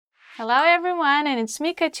Hello everyone, and it's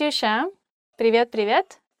me, Katyusha. Привет,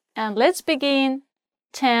 привет. And let's begin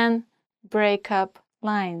 10 breakup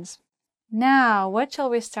lines. Now, what shall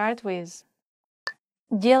we start with?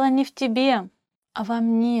 Дело не в тебе, а во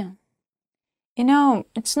мне. You know,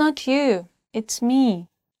 it's not you, it's me.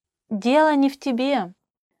 Дело не в тебе,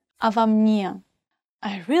 а во мне.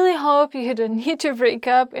 I really hope you don't need to break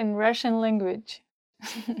up in Russian language.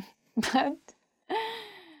 But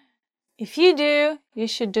if you do, you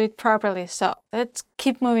should do it properly. So let's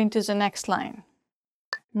keep moving to the next line.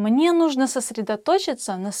 Мне нужно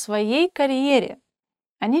сосредоточиться на своей карьере.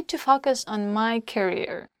 I need to focus on my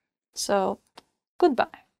career. So,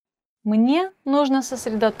 goodbye. Мне нужно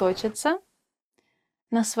сосредоточиться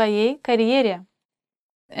на своей карьере.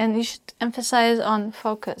 And you should emphasize on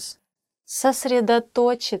focus.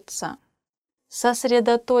 Сосредоточиться.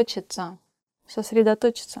 Сосредоточиться.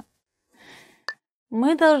 Сосредоточиться.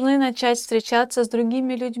 Мы должны начать встречаться с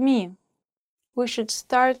другими людьми. We should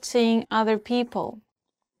start seeing other people.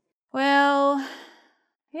 Well,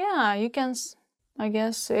 yeah, you can, I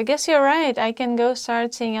guess you're right. I can go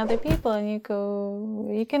start seeing other people and you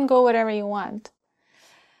can go whatever you want.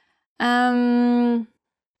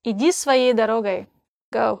 Иди своей дорогой.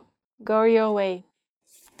 Go your way.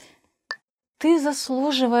 Ты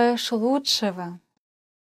заслуживаешь лучшего.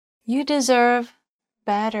 You deserve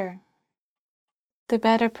better. The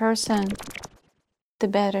better person. The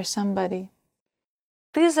better somebody.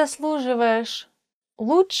 Ты заслуживаешь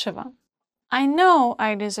лучшего. I know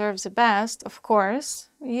I deserve the best, of course.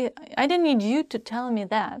 I didn't need you to tell me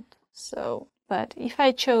that. So, but if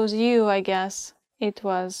I chose you, I guess it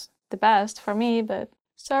was the best for me, but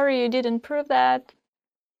sorry you didn't prove that.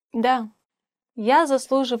 Да, я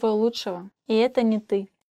заслуживаю лучшего, и это не ты.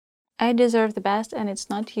 I deserve the best, and it's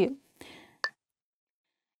not you.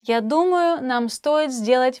 Я думаю, нам стоит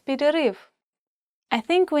сделать перерыв. I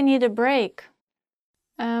think we need a break.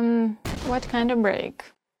 What kind of break?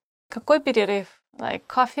 Какой перерыв? Like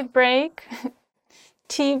coffee break?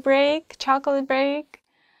 Tea break? Chocolate break?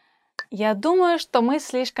 Я думаю, что мы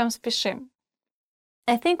слишком спешим.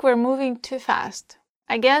 I think we're moving too fast.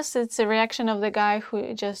 I guess it's a reaction of the guy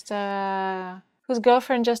who just, whose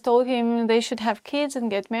girlfriend just told him they should have kids and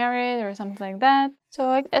get married or something like that. So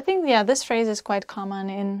I think, yeah, this phrase is quite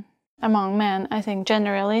common among men, I think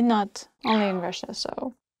generally, not only in Russia,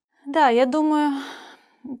 so. Да, я думаю,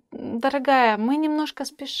 дорогая, мы немножко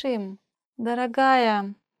спешим.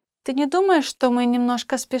 Дорогая, ты не думаешь, что мы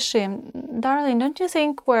немножко спешим? Darling, don't you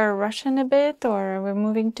think we're rushing a bit or we're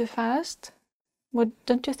moving too fast?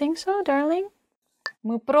 Don't you think so, darling?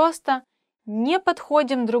 Мы просто не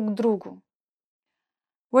подходим друг к другу.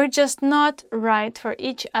 We're just not right for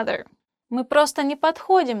each other. Мы просто не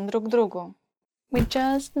подходим друг к другу. We're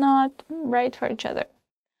just not right for each other.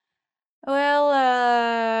 Well,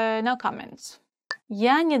 no comments.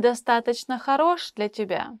 Я недостаточно хорош для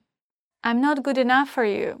тебя. I'm not good enough for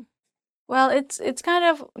you. Well, it's kind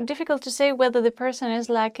of difficult to say whether the person is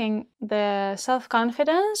lacking the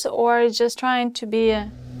self-confidence or just trying to be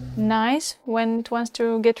nice when it wants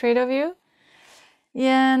to get rid of you.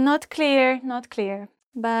 Yeah, not clear.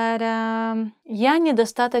 But я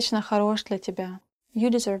недостаточно хорош для тебя. You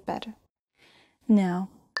deserve better. No.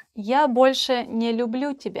 Я больше не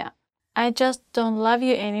люблю тебя. I just don't love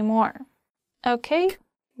you anymore. Okay,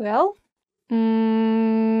 well,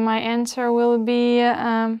 my answer will be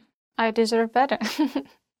I deserve better.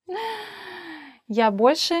 Я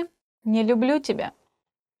больше не люблю тебя.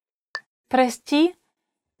 Прости,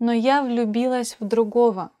 но я влюбилась в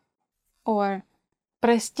другого. Or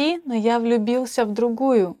прости, но я влюбился в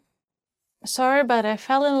другую. Sorry, but I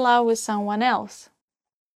fell in love with someone else.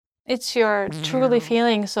 It's your truly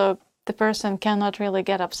feeling, so the person cannot really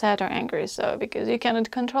get upset or angry, so because you cannot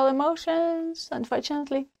control emotions,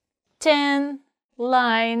 unfortunately. 10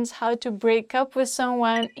 lines how to break up with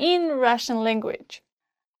someone in Russian language.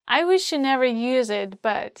 I wish you never use it,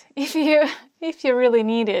 but if you really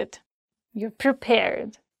need it, you're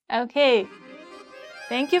prepared. Okay.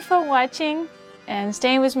 Thank you for watching and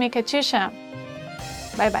staying with me, Katyusha.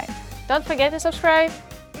 Bye-bye. Don't forget to subscribe,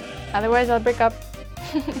 otherwise I'll break up.